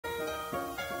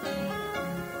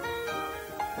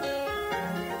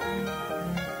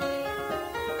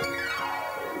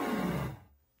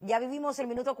Ya vivimos el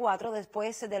minuto 4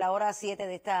 después de la hora 7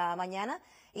 de esta mañana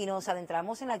y nos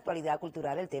adentramos en la actualidad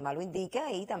cultural. El tema lo indica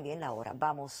y también la hora.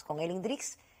 Vamos con el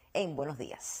Indrix en Buenos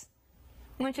Días.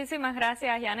 Muchísimas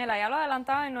gracias, Yanela. Ya lo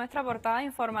adelantaba en nuestra portada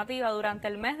informativa. Durante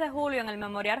el mes de julio en el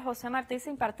Memorial José Martí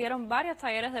se impartieron varios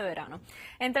talleres de verano.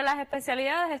 Entre las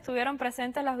especialidades estuvieron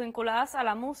presentes las vinculadas a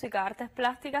la música, artes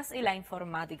plásticas y la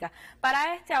informática.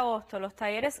 Para este agosto los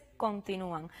talleres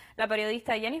continúan. La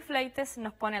periodista Jenny Fleites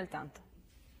nos pone al tanto.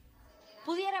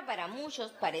 Pudiera para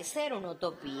muchos parecer una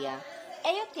utopía.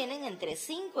 Ellos tienen entre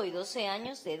 5 y 12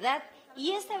 años de edad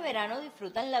y este verano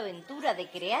disfrutan la aventura de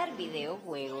crear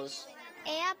videojuegos.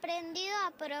 He aprendido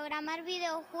a programar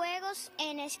videojuegos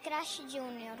en Scratch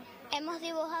Junior. Hemos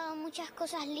dibujado muchas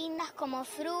cosas lindas como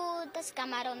frutas,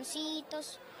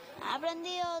 camaroncitos. He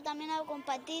aprendido también a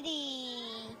compartir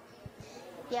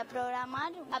y a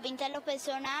programar, a pintar los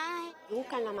personajes.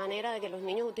 Buscan la manera de que los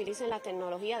niños utilicen la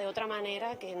tecnología de otra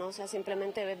manera, que no sea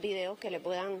simplemente ver videos que le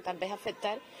puedan tal vez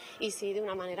afectar, y sí de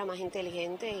una manera más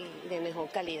inteligente y de mejor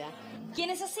calidad.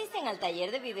 Quienes asisten al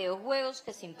taller de videojuegos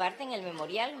que se imparte en el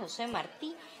Memorial José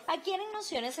Martí adquieren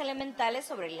nociones elementales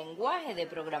sobre el lenguaje de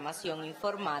programación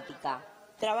informática.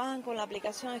 Trabajan con la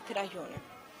aplicación Scratch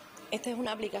Junior. Esta es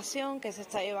una aplicación que se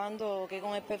está llevando, que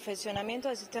con el perfeccionamiento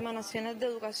del Sistema Nacional de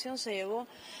Educación se llevó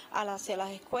hacia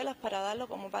las escuelas para darlo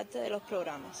como parte de los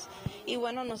programas. Y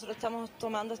bueno, nosotros estamos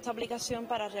tomando esta aplicación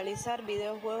para realizar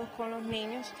videojuegos con los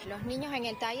niños. Los niños en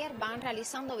el taller van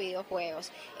realizando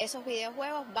videojuegos. Esos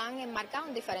videojuegos van enmarcados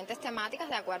en diferentes temáticas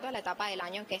de acuerdo a la etapa del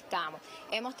año en que estamos.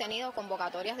 Hemos tenido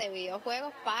convocatorias de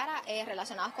videojuegos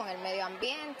relacionados con el medio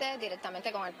ambiente,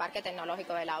 directamente con el Parque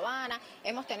Tecnológico de La Habana.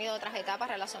 Hemos tenido otras etapas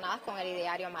relacionadas con el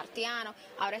ideario martiano.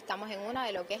 Ahora estamos en una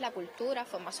de lo que es la cultura,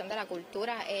 formación de la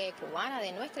cultura cubana,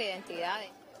 de nuestra identidad.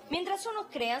 Mientras unos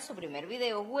crean su primer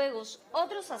videojuegos,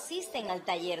 otros asisten al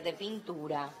taller de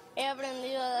pintura. He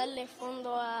aprendido a darle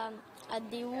fondo al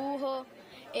dibujo,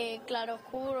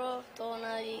 claroscuro,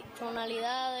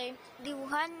 tonalidades.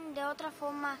 Dibujar de otra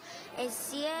forma el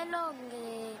cielo,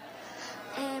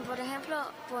 por ejemplo,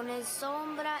 poner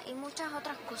sombra y muchas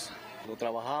otras cosas. Lo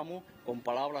trabajamos con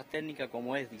palabras técnicas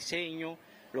como es diseño,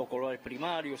 los colores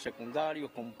primarios, secundarios,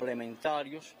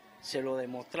 complementarios, se lo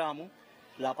demostramos,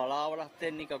 la palabra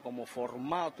técnica como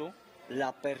formato,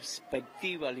 la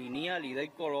perspectiva lineal y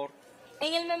del color.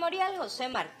 En el Memorial José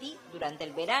Martí, durante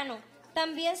el verano,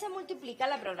 también se multiplica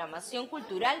la programación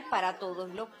cultural para todos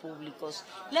los públicos.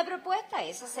 La propuesta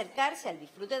es acercarse al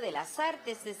disfrute de las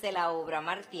artes desde la obra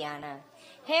martiana.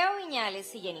 Geo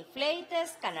Viñales y Jenny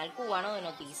Fleites, Canal Cubano de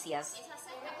Noticias.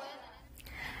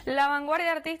 La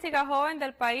vanguardia artística joven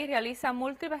del país realiza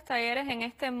múltiples talleres en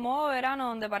este modo verano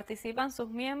donde participan sus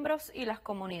miembros y las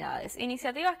comunidades.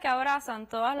 Iniciativas que abrazan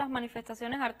todas las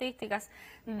manifestaciones artísticas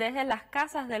desde las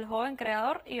casas del joven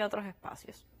creador y otros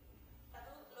espacios.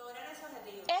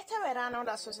 Este verano,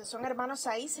 la Asociación Hermanos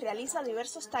Saiz realiza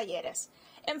diversos talleres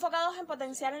enfocados en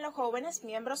potenciar en los jóvenes,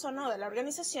 miembros o no de la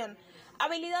organización,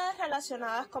 habilidades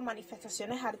relacionadas con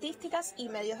manifestaciones artísticas y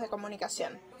medios de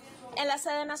comunicación. En la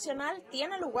sede nacional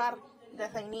tiene lugar,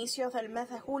 desde inicios del mes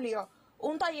de julio,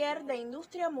 un taller de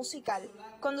industria musical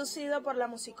conducido por la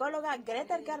musicóloga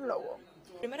Greta Garlobo.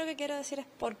 Primero que quiero decir es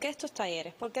por qué estos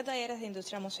talleres, por qué talleres de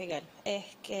industria musical.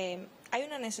 Es que hay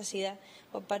una necesidad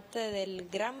por parte del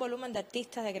gran volumen de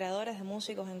artistas, de creadores, de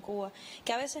músicos en Cuba,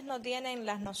 que a veces no tienen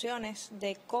las nociones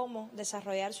de cómo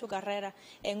desarrollar su carrera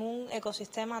en un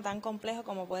ecosistema tan complejo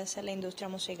como puede ser la industria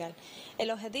musical.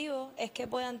 El objetivo es que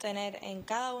puedan tener en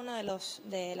cada una de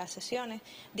las sesiones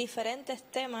diferentes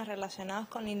temas relacionados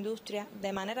con la industria,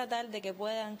 de manera tal de que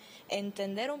puedan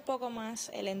entender un poco más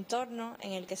el entorno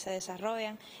en el que se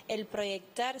desarrollan, el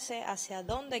proyectarse hacia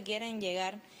dónde quieren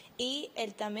llegar y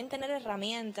el también tener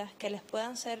herramientas que les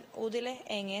puedan ser útiles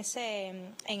en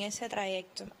ese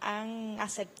trayecto. Han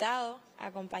aceptado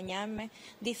acompañarme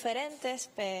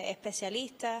diferentes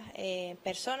especialistas,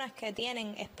 personas que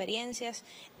tienen experiencias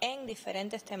en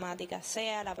diferentes temáticas,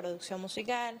 sea la producción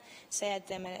musical, sea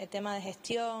el tema de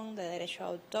gestión, de derecho de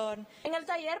autor. En el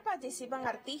taller participan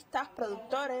artistas,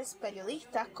 productores,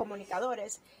 periodistas,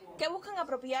 comunicadores, que buscan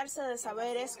apropiarse de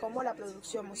saberes como la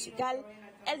producción musical,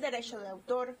 el derecho de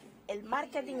autor, el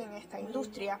marketing en esta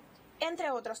industria,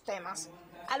 entre otros temas.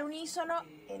 Al unísono,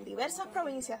 en diversas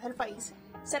provincias del país,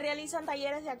 se realizan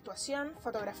talleres de actuación,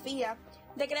 fotografía,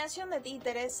 de creación de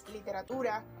títeres,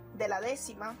 literatura, de la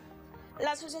décima.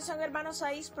 La Asociación Hermanos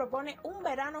Saiz propone un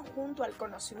verano junto al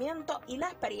conocimiento y la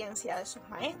experiencia de sus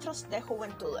maestros de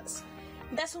juventudes,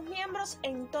 de sus miembros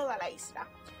en toda la isla,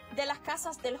 de las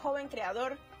casas del joven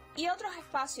creador y otros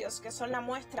espacios que son la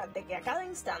muestra de que a cada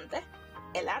instante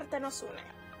el arte nos une.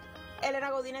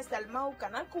 Elena Godínez de Almau,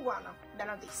 Canal Cubano de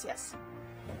Noticias.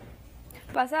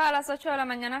 Pasadas a las 8 de la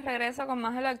mañana regreso con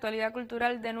más de la actualidad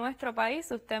cultural de nuestro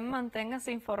país. Usted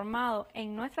manténgase informado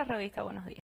en nuestra revista Buenos Días.